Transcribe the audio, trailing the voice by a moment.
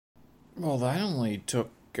Well, that only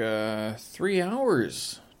took 3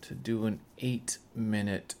 hours to do an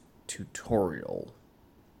 8-minute tutorial.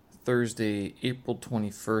 Thursday, April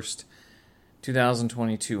 21st,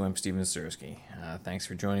 2022. I'm Steven Sersky. Thanks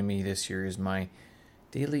for joining me. This here is my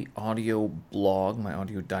daily audio blog, my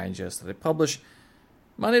audio digest that I publish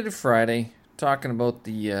Monday to Friday, talking about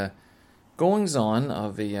the goings on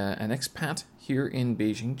of an expat here in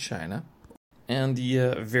Beijing, China, and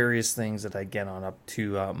the various things that I get on up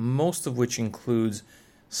to, most of which includes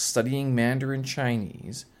studying Mandarin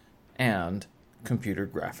Chinese and computer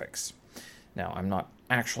graphics. Now, I'm not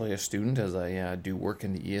actually a student as I do work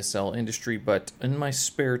in the ESL industry, but in my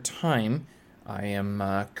spare time, I am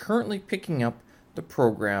currently picking up the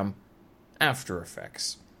program After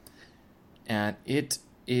Effects. And it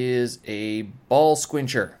is a ball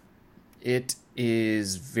squincher. It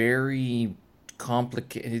is very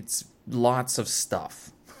complicated. It's lots of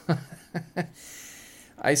stuff.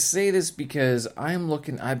 I say this because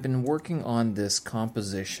I've been working on this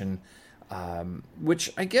composition,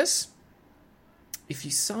 which I guess if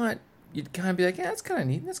you saw it, you'd kind of be like, yeah, that's kind of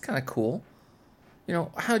neat. That's kind of cool.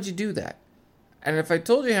 How'd you do that? And if I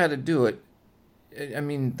told you how to do it, I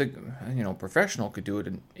mean, the professional could do it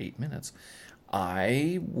in 8 minutes.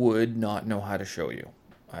 I would not know how to show you.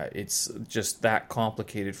 It's just that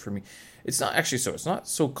complicated for me. It's not actually so. It's not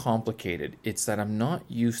so complicated. It's that I'm not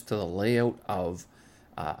used to the layout of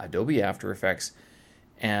Adobe After Effects.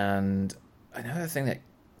 And another thing that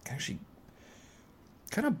actually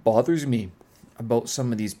kind of bothers me about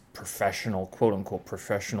some of these professional, quote unquote,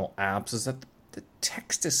 professional apps is that the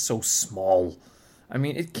text is so small. I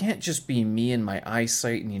mean, it can't just be me and my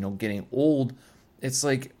eyesight and, getting old. It's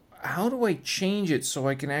like, how do I change it so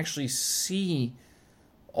I can actually see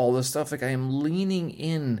all this stuff? Like, I am leaning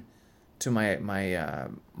in to my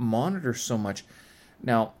monitor so much.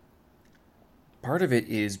 Now, part of it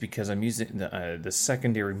is because I'm using the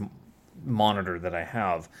secondary monitor that I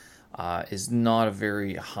have is not a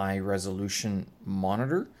very high resolution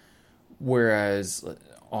monitor, whereas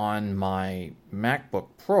on my MacBook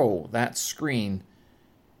Pro, that screen,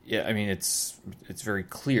 yeah, I mean it's very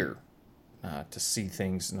clear to see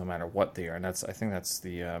things no matter what they are, and I think that's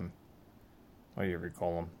the what do you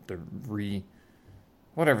recall them?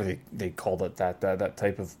 Whatever they called it, that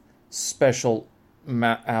type of special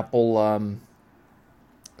Apple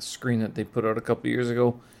screen that they put out a couple years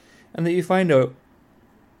ago, and that you find out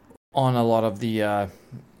on a lot of the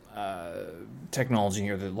technology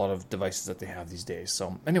or a lot of devices that they have these days.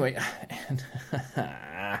 So anyway,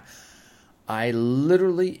 I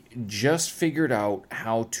literally just figured out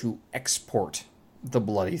how to export the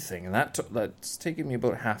bloody thing, and that's taken me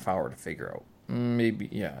about a half hour to figure out. Maybe,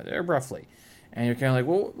 yeah, roughly. And you're kind of like,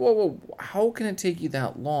 whoa, how can it take you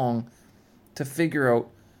that long to figure out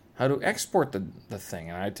how to export the thing?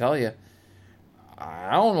 And I tell you,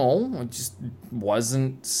 I don't know, it just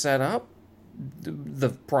wasn't set up the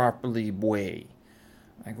properly way.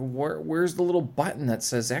 Like, where's the little button that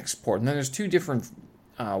says export? And then there's two different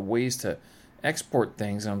ways to export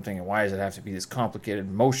things, and I'm thinking, why does it have to be this complicated?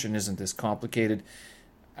 Motion isn't this complicated.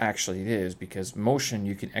 Actually, it is, because Motion,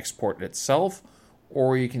 you can export it itself,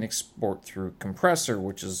 or you can export through Compressor,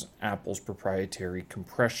 which is Apple's proprietary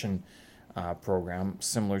compression program,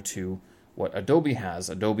 similar to what Adobe has.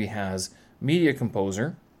 Adobe has Media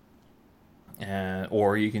Composer,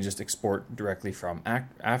 or you can just export directly from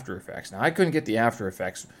After Effects. Now, I couldn't get the After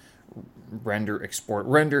Effects export.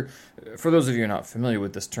 Render, for those of you who are not familiar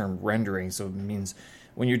with this term, rendering, so it means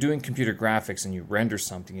when you're doing computer graphics and you render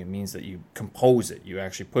something, it means that you compose it. You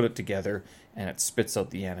actually put it together and it spits out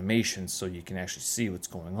the animation so you can actually see what's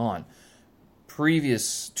going on.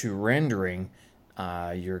 Previous to rendering,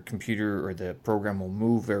 your computer or the program will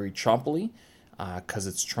move very choppily because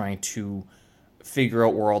it's trying to figure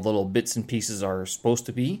out where all the little bits and pieces are supposed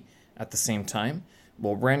to be at the same time.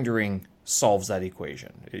 Well, rendering solves that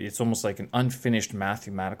equation. It's almost like an unfinished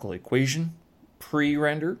mathematical equation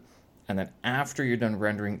pre-render, and then after you're done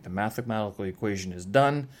rendering, the mathematical equation is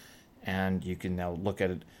done, and you can now look at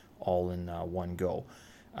it all in one go.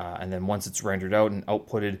 And then once it's rendered out and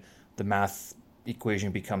outputted, the math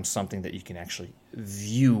equation becomes something that you can actually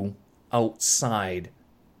view outside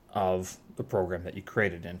of the program that you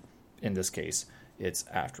created in. In this case, it's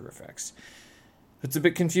After Effects. It's a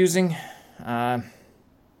bit confusing.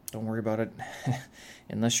 Don't worry about it.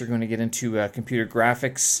 Unless you're going to get into computer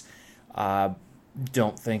graphics,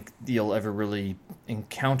 don't think you'll ever really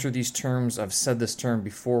encounter these terms. I've said this term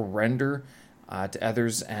before, render, to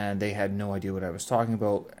others, and they had no idea what I was talking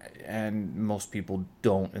about. And most people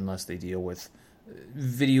don't unless they deal with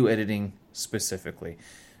video editing specifically.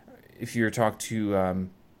 If you talk to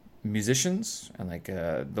musicians and like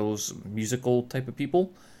those musical type of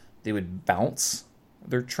people, they would bounce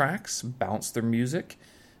their tracks, bounce their music,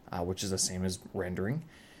 which is the same as rendering.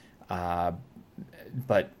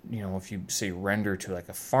 But if you say render to like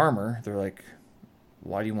a farmer, they're like,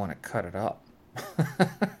 why do you want to cut it up?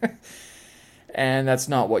 And that's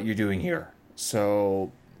not what you're doing here.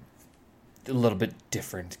 So a little bit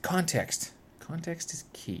different context. Context is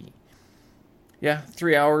key. Yeah,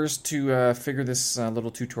 3 hours to figure this little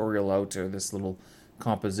tutorial out, or this little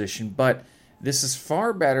composition. But this is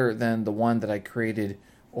far better than the one that I created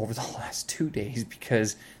over the last 2 days,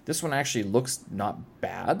 because this one actually looks not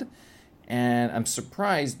bad. And I'm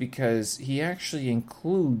surprised because he actually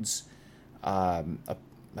includes a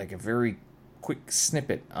very quick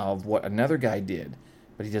snippet of what another guy did,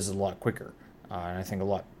 but he does it a lot quicker. And I think a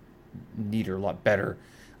lot neater, a lot better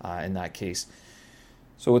in that case.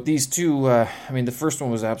 So with these two, the first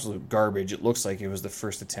one was absolute garbage. It looks like it was the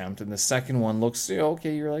first attempt. And the second one looks,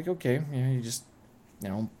 okay, you're like, okay, you just,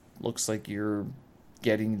 looks like you're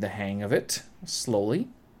getting the hang of it slowly.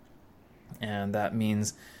 And that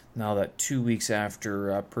means now that 2 weeks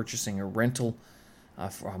after purchasing a rental,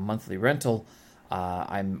 for a monthly rental,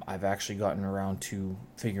 I've actually gotten around to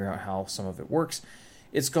figuring out how some of it works.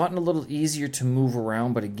 It's gotten a little easier to move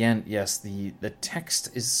around, but again, yes, the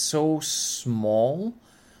text is so small.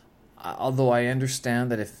 Although I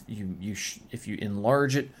understand that if you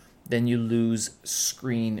enlarge it, then you lose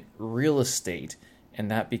screen real estate, and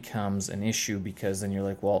that becomes an issue, because then you're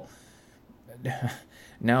like, well,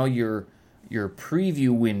 now your preview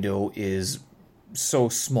window is so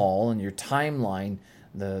small, and your timeline,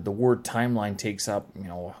 the word timeline takes up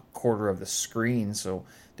a quarter of the screen, so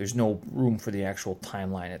there's no room for the actual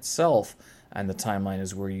timeline itself, and the timeline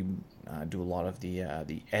is where you do a lot of the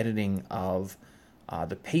editing of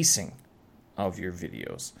the pacing of your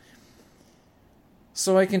videos.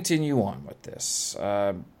 So I continue on with this.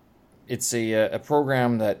 It's a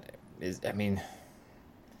program that is,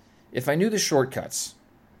 if I knew the shortcuts,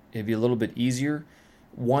 it'd be a little bit easier.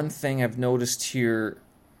 One thing I've noticed here,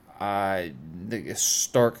 the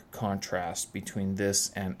stark contrast between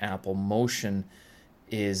this and Apple Motion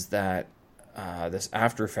is that this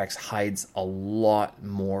After Effects hides a lot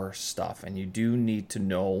more stuff, and you do need to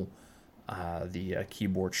know the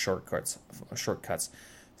keyboard shortcuts.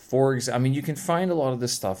 For example, you can find a lot of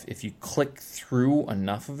this stuff if you click through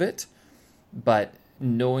enough of it, but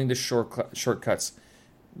knowing the shortcuts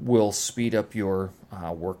will speed up your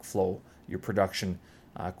workflow, your production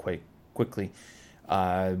quite quickly.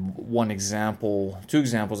 Two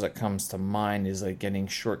examples that comes to mind is like getting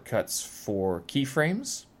shortcuts for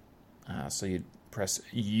keyframes. So you press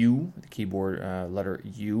U, the keyboard letter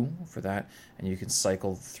U for that, and you can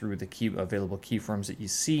cycle through the available keyframes that you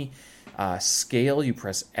see. Scale, you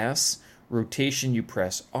press S. Rotation, you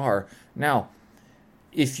press R. Now,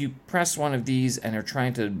 if you press one of these and are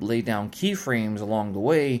trying to lay down keyframes along the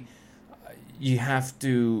way, you have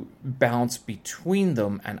to bounce between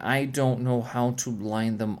them, and I don't know how to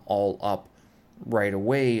line them all up right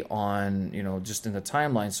away on, just in the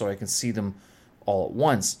timeline so I can see them all at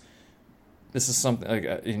once. This is something like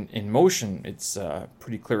in Motion, it's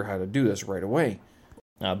pretty clear how to do this right away.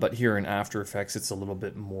 But here in After Effects, it's a little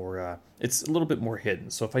bit more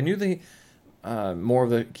hidden. So if I knew the more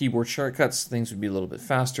of the keyboard shortcuts, things would be a little bit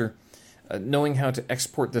faster. Knowing how to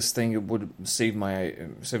export this thing, it would save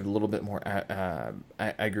a little bit more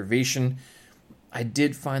aggravation. I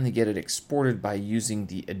did finally get it exported by using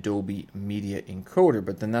the Adobe Media Encoder,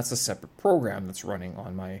 but then that's a separate program that's running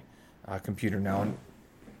on my computer now. And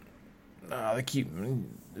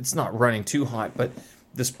it's not running too hot, but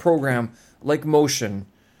this program, like Motion,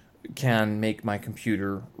 can make my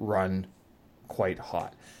computer run quite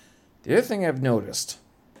hot. The other thing I've noticed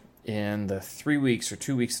in the 3 weeks or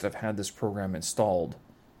 2 weeks that I've had this program installed,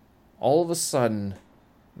 all of a sudden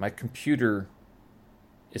my computer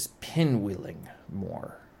is pinwheeling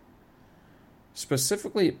more.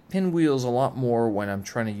 Specifically, it pinwheels a lot more when I'm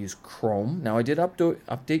trying to use Chrome. Now, I did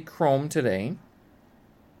update Chrome today.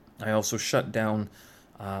 I also shut down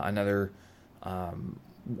another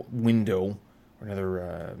window, or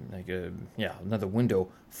another window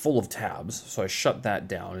full of tabs. So I shut that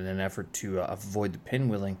down in an effort to avoid the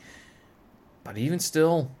pinwheeling. But even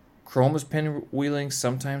still, Chrome is pinwheeling.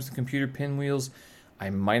 Sometimes the computer pinwheels.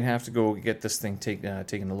 I might have to go get this thing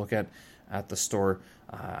taken a look at the store,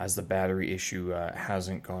 as the battery issue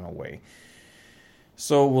hasn't gone away.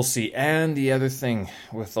 So we'll see. And the other thing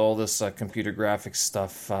with all this computer graphics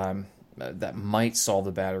stuff that might solve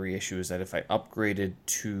the battery issue is that if I upgraded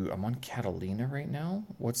to... I'm on Catalina right now.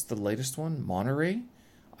 What's the latest one? Monterey?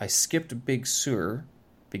 I skipped Big Sur,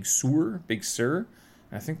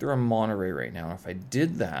 I think they're on Monterey right now. If I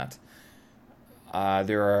did that,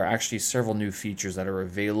 there are actually several new features that are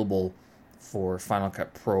available for Final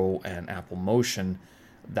Cut Pro and Apple Motion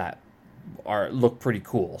that look pretty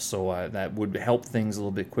cool. So that would help things a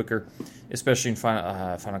little bit quicker, especially in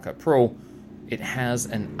Final Cut Pro. It has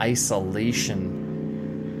an isolation.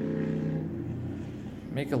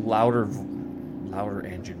 Make a louder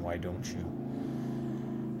engine, why don't you?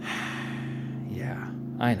 Yeah,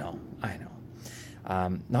 I know.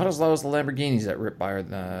 Not as loud as the Lamborghinis that rip by.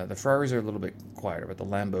 The Ferraris are a little bit quieter, but the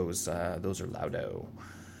Lambos, those are loudo.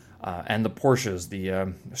 And the Porsches,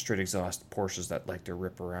 the straight exhaust Porsches that like to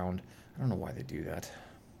rip around. I don't know why they do that.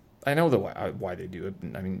 I know why they do it.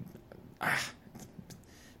 I mean,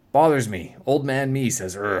 bothers me. Old man me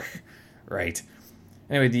says, ugh, right.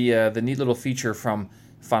 Anyway, the neat little feature from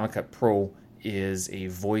Final Cut Pro is a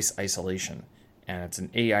voice isolation. And it's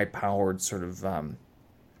an AI-powered sort of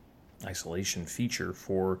isolation feature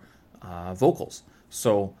for vocals.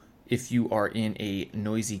 So if you are in a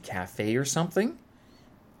noisy cafe or something,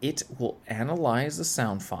 it will analyze the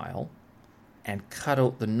sound file and cut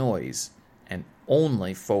out the noise and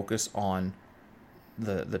only focus on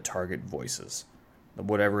the target voices.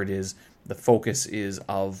 Whatever it is, the focus is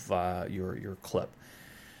of your clip.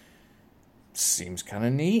 Seems kind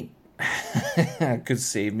of neat. Could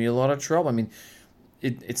save me a lot of trouble. I mean,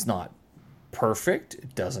 it's not perfect.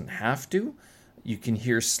 It doesn't have to. You can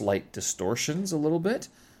hear slight distortions a little bit,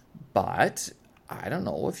 but I don't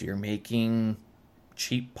know if you're making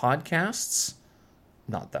cheap podcasts.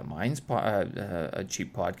 Not that mine's a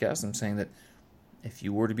cheap podcast. I'm saying that if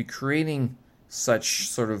you were to be creating such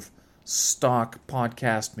sort of stock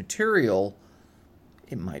podcast material,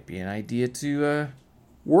 it might be an idea to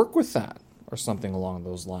work with that or something along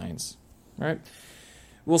those lines, right?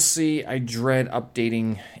 We'll see. I dread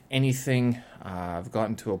updating anything. I've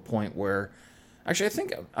gotten to a point where, actually, I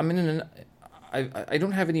think I'm in I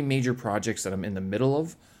don't have any major projects that I'm in the middle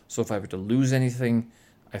of. So if I were to lose anything,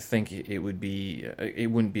 I think it wouldn't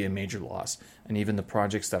be a major loss. And even the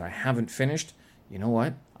projects that I haven't finished, you know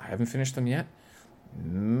what? I haven't finished them yet.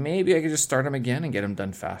 Maybe I could just start them again and get them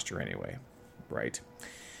done faster anyway, right?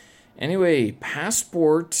 Anyway,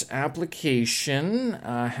 passport application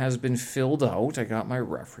has been filled out. I got my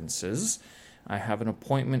references. I have an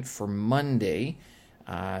appointment for Monday,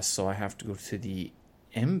 so I have to go to the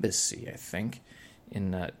embassy, I think,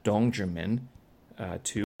 in Dongjiamin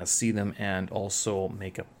to see them and also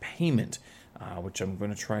make a payment, which I'm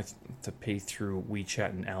going to try to pay through WeChat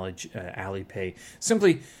and Alipay,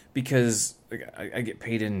 simply because I get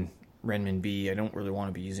paid in renminbi. I don't really want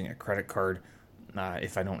to be using a credit card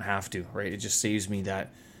if I don't have to, right? It just saves me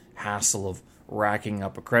that hassle of racking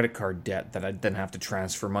up a credit card debt that I'd then have to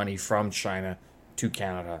transfer money from China to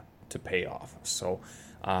Canada to pay off. So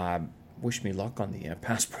wish me luck on the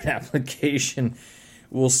passport application.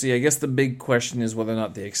 We'll see. I guess the big question is whether or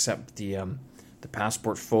not they accept the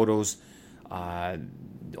passport photos.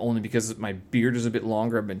 Only because my beard is a bit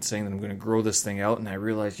longer. I've been saying that I'm going to grow this thing out, and I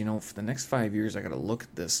realized, for the next 5 years, I got to look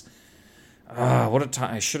at this. What a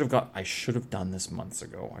time! I should have done this months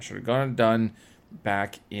ago. I should have gotten it done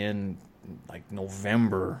back in like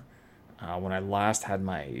November, when I last had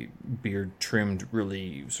my beard trimmed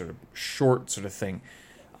really sort of short, sort of thing.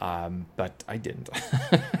 But I didn't.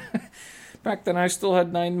 Back then, I still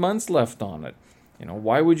had 9 months left on it.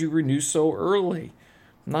 Why would you renew so early?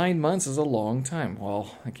 9 months is a long time.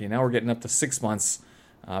 Well, okay, now we're getting up to 6 months.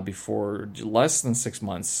 Before less than 6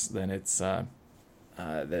 months, then it's that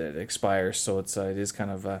it expires. So it is kind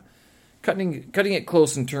of cutting it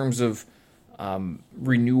close in terms of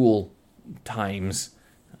renewal times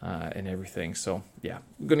and everything. So yeah,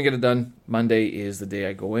 I'm gonna get it done. Monday is the day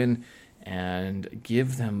I go in and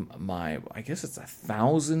give them I guess it's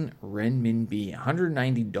 1,000 renminbi,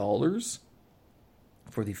 $190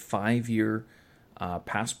 for the 5-year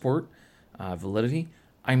passport validity.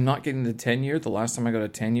 I'm not getting the 10-year. The last time I got a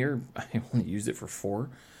 10-year, I only used it for 4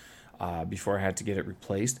 before I had to get it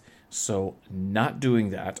replaced. So not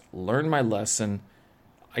doing that. Learn my lesson.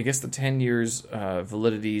 I guess the 10 years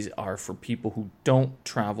validities are for people who don't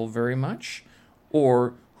travel very much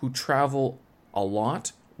or who travel a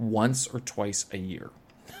lot once or twice a year.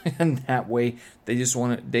 And that way they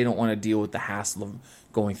don't want to deal with the hassle of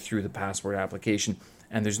going through the passport application,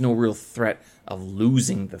 and there's no real threat of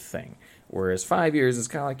losing the thing. Whereas 5 years is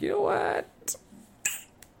kind of like, you know what?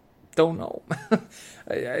 Don't know.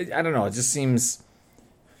 I don't know. It just seems,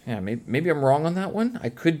 maybe I'm wrong on that one. I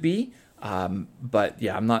could be. But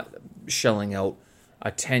yeah, I'm not shelling out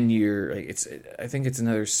a 10-year. I think it's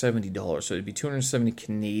another $70. So it'd be 270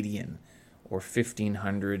 Canadian or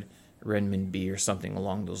 1,500 renminbi or something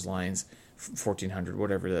along those lines 1,400,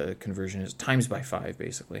 whatever the conversion is, times by 5,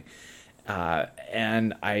 basically.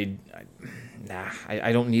 And I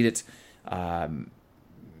don't need it.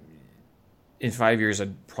 In 5 years,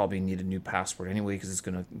 I'd probably need a new passport anyway because it's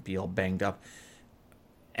going to be all banged up.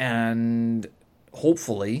 And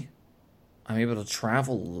hopefully, I'm able to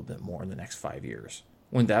travel a little bit more in the next 5 years.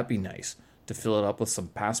 Wouldn't that be nice to fill it up with some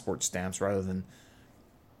passport stamps rather than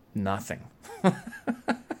nothing?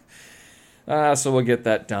 So we'll get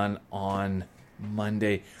that done on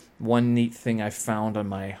Monday. One neat thing I found on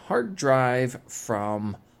my hard drive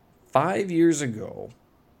from 5 years ago,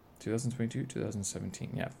 2022,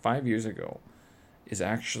 2017, 5 years ago, is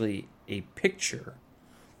actually a picture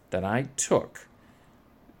that I took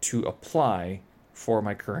to apply for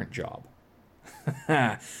my current job.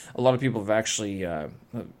 A lot of people have actually, a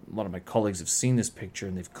lot of my colleagues have seen this picture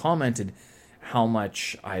and they've commented how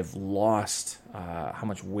much I've lost, how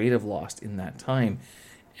much weight I've lost in that time.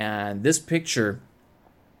 And this picture,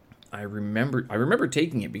 I remember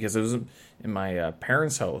taking it because it was in my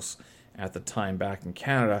parents' house at the time back in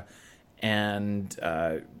Canada, and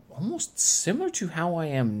almost similar to how I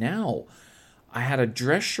am now. I had a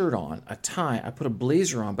dress shirt on, a tie, I put a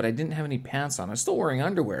blazer on, but I didn't have any pants on. I was still wearing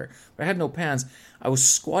underwear, but I had no pants. I was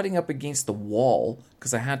squatting up against the wall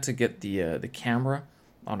because I had to get the camera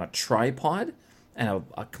on a tripod and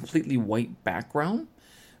a completely white background.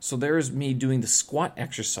 So there's me doing the squat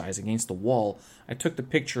exercise against the wall. I took the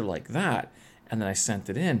picture like that, and then I sent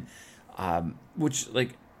it in, which,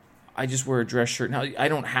 like, I just wear a dress shirt. Now, I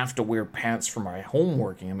don't have to wear pants for my home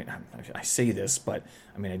working. I mean, I say this, but,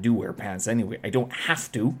 I mean, I do wear pants anyway. I don't have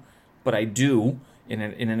to, but I do in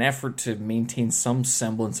an effort to maintain some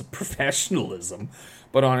semblance of professionalism.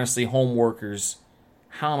 But honestly, home workers,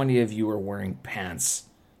 how many of you are wearing pants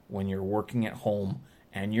when you're working at home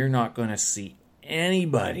and you're not going to see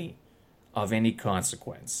anybody of any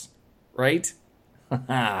consequence, right?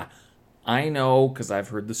 I know, because I've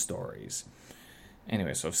heard the stories.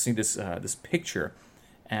 Anyway, so I've seen this picture,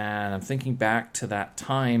 and I'm thinking back to that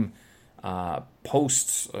time,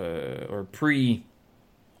 post or pre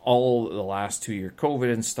all the last 2 year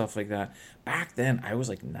COVID and stuff like that. Back then, I was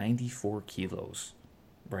like 94 kilos.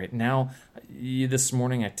 Right now, this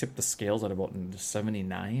morning I tipped the scales at about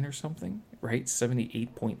 79 or something, right?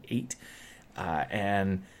 78.8.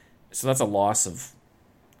 And so that's a loss of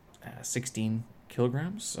 16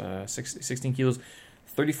 kilograms, 16 kilos,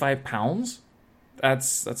 35 pounds.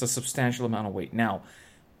 That's a substantial amount of weight. Now,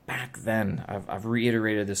 back then, I've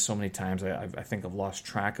reiterated this so many times, I think I've lost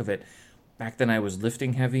track of it. Back then I was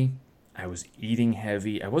lifting heavy, I was eating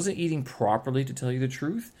heavy. I wasn't eating properly, to tell you the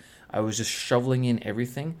truth. I was just shoveling in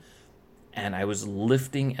everything, and I was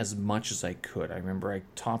lifting as much as I could. I remember I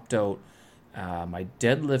topped out, my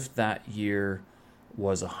deadlift that year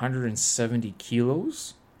was 170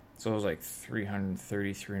 kilos. So it was like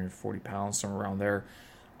 330, 340 pounds, somewhere around there.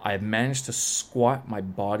 I managed to squat my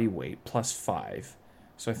body weight plus 5.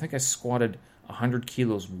 So I think I squatted 100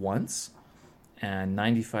 kilos once and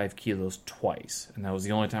 95 kilos twice. And that was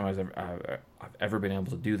the only time I've ever been able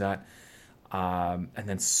to do that. And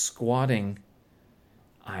then squatting,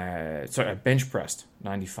 I bench pressed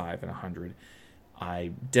 95 and 100.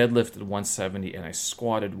 I deadlifted 170 and I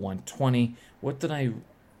squatted 120.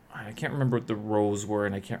 I can't remember what the rows were,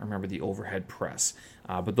 and I can't remember the overhead press.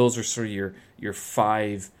 But those are sort of your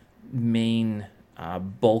 5 main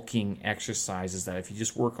bulking exercises that if you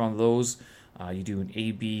just work on those, you do an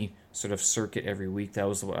A-B sort of circuit every week. That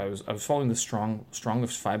was what I was following the strong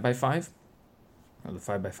lifts 5x5, or the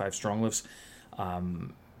 5x5 strong lifts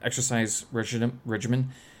exercise regimen,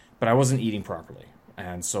 but I wasn't eating properly.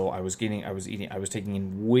 And so I was taking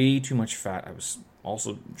in way too much fat. I was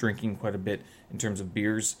also drinking quite a bit in terms of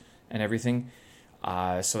beers and everything.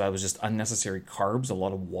 So that was just unnecessary carbs, a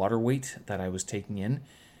lot of water weight that I was taking in.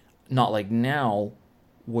 Not like now,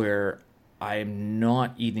 where I'm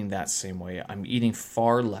not eating that same way. I'm eating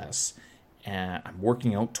far less, and I'm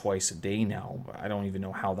working out twice a day now. I don't even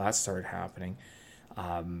know how that started happening.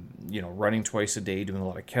 Running twice a day, doing a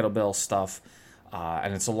lot of kettlebell stuff.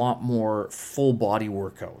 And it's a lot more full body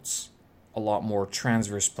workouts, a lot more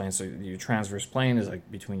transverse plane. So your transverse plane is like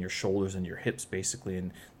between your shoulders and your hips, basically,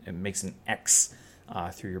 and it makes an X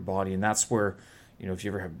through your body. And that's where, if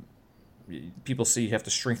you ever have, people say you have to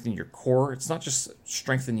strengthen your core. It's not just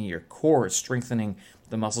strengthening your core, it's strengthening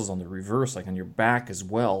the muscles on the reverse, like on your back as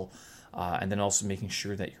well. And then also making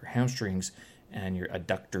sure that your hamstrings and your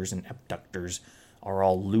adductors and abductors are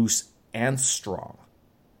all loose and strong.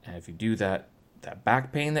 And if you do that, that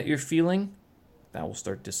back pain that you're feeling, that will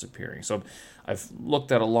start disappearing. So I've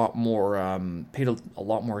looked at a lot more, paid a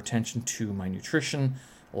lot more attention to my nutrition,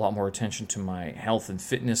 a lot more attention to my health and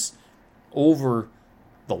fitness, over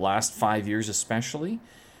the last 5 years especially,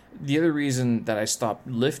 the other reason that I stopped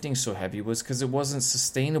lifting so heavy was because it wasn't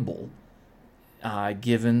sustainable,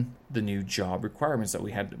 given the new job requirements that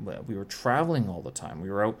we had. We were traveling all the time. We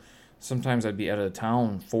were out. Sometimes I'd be out of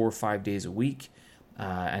town 4 or 5 days a week,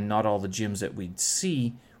 and not all the gyms that we'd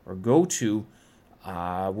see or go to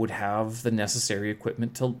would have the necessary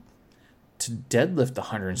equipment to deadlift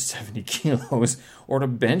 170 kilos or to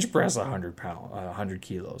bench press 100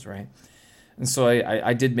 kilos, right? And so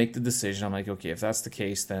I did make the decision. I'm like, okay, if that's the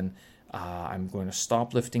case, then I'm going to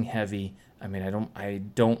stop lifting heavy. I mean, I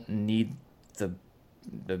don't need the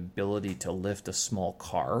ability to lift a small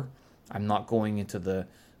car. I'm not going into the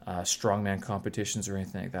strongman competitions or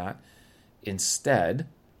anything like that. Instead,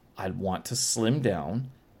 I'd want to slim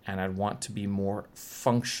down and I'd want to be more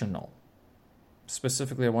functional.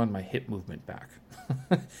 Specifically, I wanted my hip movement back.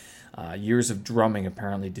 Years of drumming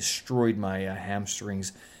apparently destroyed my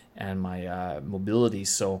hamstrings and my mobility,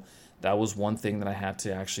 so that was one thing that I had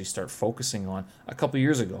to actually start focusing on a couple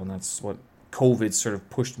years ago, and that's what COVID sort of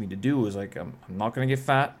pushed me to do. Was like, I'm not going to get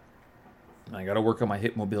fat, and I got to work on my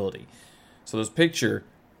hip mobility. So this picture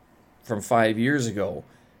from 5 years ago,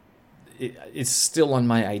 it's still on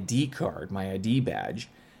my ID card, my ID badge,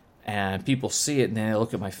 and people see it, and then they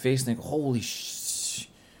look at my face and think, holy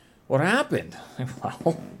what happened?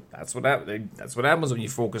 Well, that's what happens when you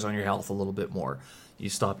focus on your health a little bit more. You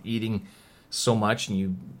stop eating so much, and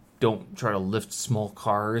you don't try to lift small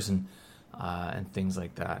cars and things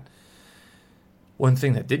like that. One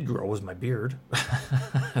thing that did grow was my beard.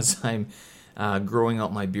 As I'm growing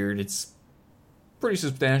out my beard, it's pretty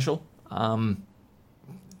substantial.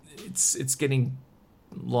 It's getting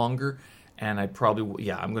longer, and I'm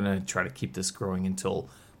going to try to keep this growing until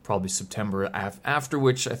probably September, after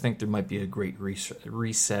which I think there might be a great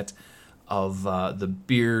reset of the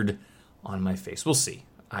beard on my face. We'll see.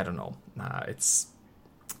 I don't know. It's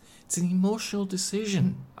an emotional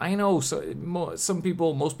decision. I know. So most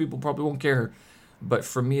people probably won't care, but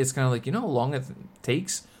for me, it's kind of like, how long it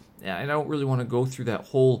takes. I don't really want to go through that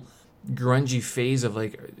whole grungy phase of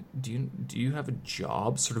like, do you have a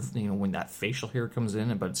job? Sort of, when that facial hair comes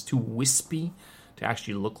in, but it's too wispy to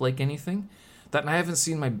actually look like anything. That, and I haven't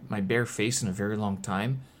seen my bare face in a very long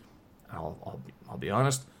time. I'll be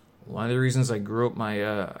honest. One of the reasons I grew up my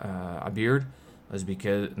a beard was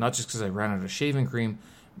not just because I ran out of shaving cream,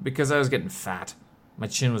 because I was getting fat. My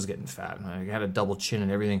chin was getting fat. I had a double chin and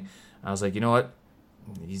everything. I was like, you know what?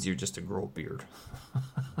 Easier just to grow a beard.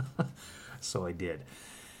 So I did.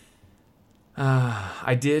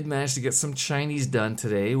 I did manage to get some Chinese done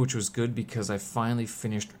today, which was good because I finally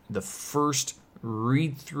finished the first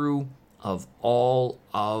read-through of all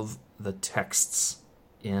of the texts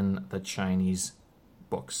in the Chinese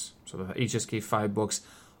books. So the HSK 5 books,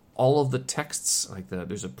 all of the texts,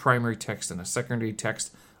 there's a primary text and a secondary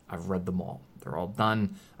text, I've read them all. They're all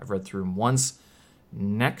done. I've read through them once.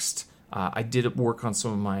 Next, I did work on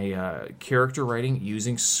some of my character writing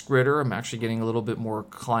using Skritter. I'm actually getting a little bit more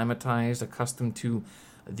accustomed to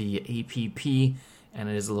the APP, and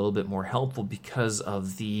it is a little bit more helpful because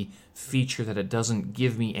of the feature that it doesn't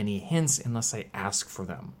give me any hints unless I ask for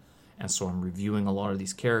them. And so I'm reviewing a lot of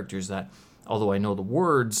these characters that, although I know the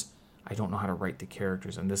words, I don't know how to write the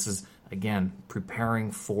characters. And this is, again,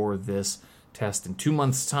 preparing for this test in 2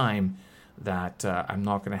 months' time, that I'm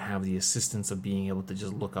not going to have the assistance of being able to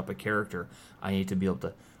just look up a character. I need to be able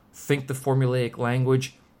to think the formulaic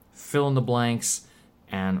language, fill in the blanks,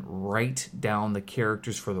 and write down the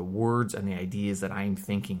characters for the words and the ideas that I'm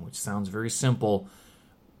thinking, which sounds very simple,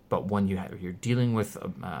 but when you're dealing with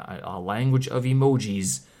a language of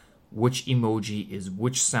emojis, which emoji is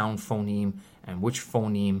which sound phoneme, and which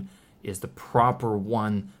phoneme is the proper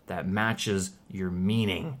one that matches your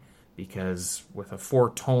meaning. Because with a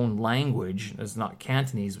 4-tone language, it's not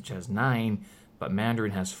Cantonese, which has 9, but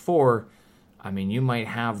Mandarin has 4. I mean, you might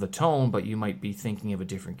have the tone, but you might be thinking of a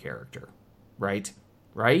different character, right?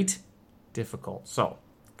 Right? Difficult. So,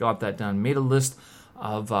 got that done. Made a list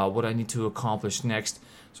of what I need to accomplish next.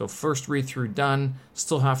 So, first read-through done.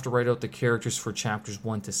 Still have to write out the characters for chapters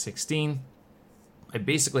 1 to 16. I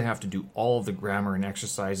basically have to do all of the grammar and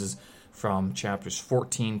exercises from chapters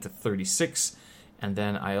 14 to 36. And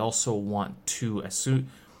then I also want to, at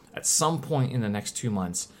some point in the next 2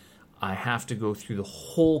 months, I have to go through the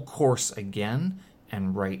whole course again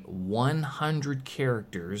and write 100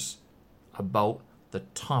 characters about the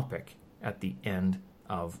topic at the end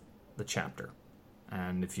of the chapter.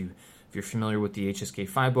 And if you're familiar with the HSK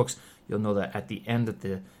 5 books, you'll know that at the end of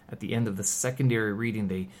the secondary reading,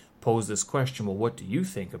 they pose this question: well, what do you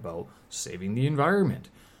think about saving the environment?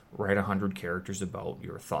 Write 100 characters about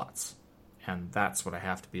your thoughts. And that's what I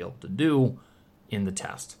have to be able to do in the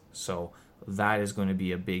test. So that is going to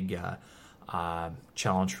be a big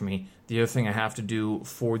challenge for me. The other thing I have to do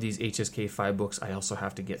for these HSK5 books, I also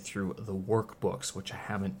have to get through the workbooks, which I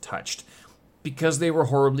haven't touched because they were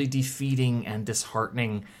horribly defeating and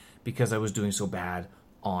disheartening because I was doing so bad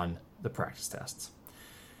on the practice tests.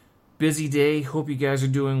 Busy day. Hope you guys are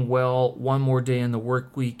doing well. One more day in the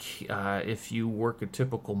work week. If you work a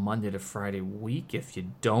typical Monday to Friday week, if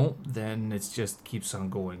you don't, then it just keeps on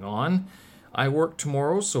going on. I work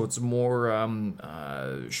tomorrow, so it's more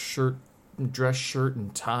dress shirt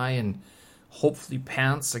and tie, and hopefully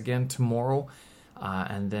pants again tomorrow.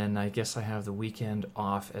 And then I guess I have the weekend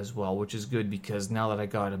off as well, which is good because now that I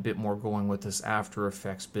got a bit more going with this After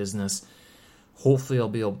Effects business, hopefully I'll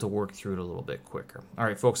be able to work through it a little bit quicker. All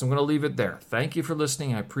right, folks, I'm going to leave it there. Thank you for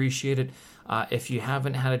listening. I appreciate it. If you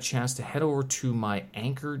haven't had a chance to head over to my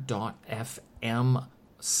Anchor.fm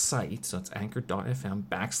site, so it's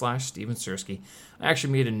Anchor.fm/Steven Sersky. I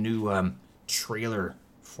actually made a new trailer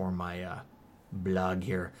for my blog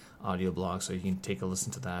here, audio blog, so you can take a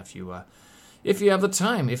listen to that if you have the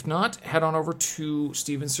time. If not, head on over to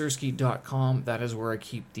stevensersky.com. That is where I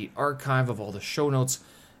keep the archive of all the show notes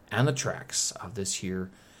and the tracks of this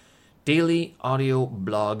here daily audio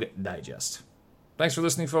blog digest. Thanks for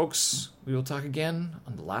listening, folks. We will talk again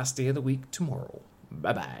on the last day of the week tomorrow.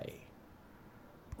 Bye-bye.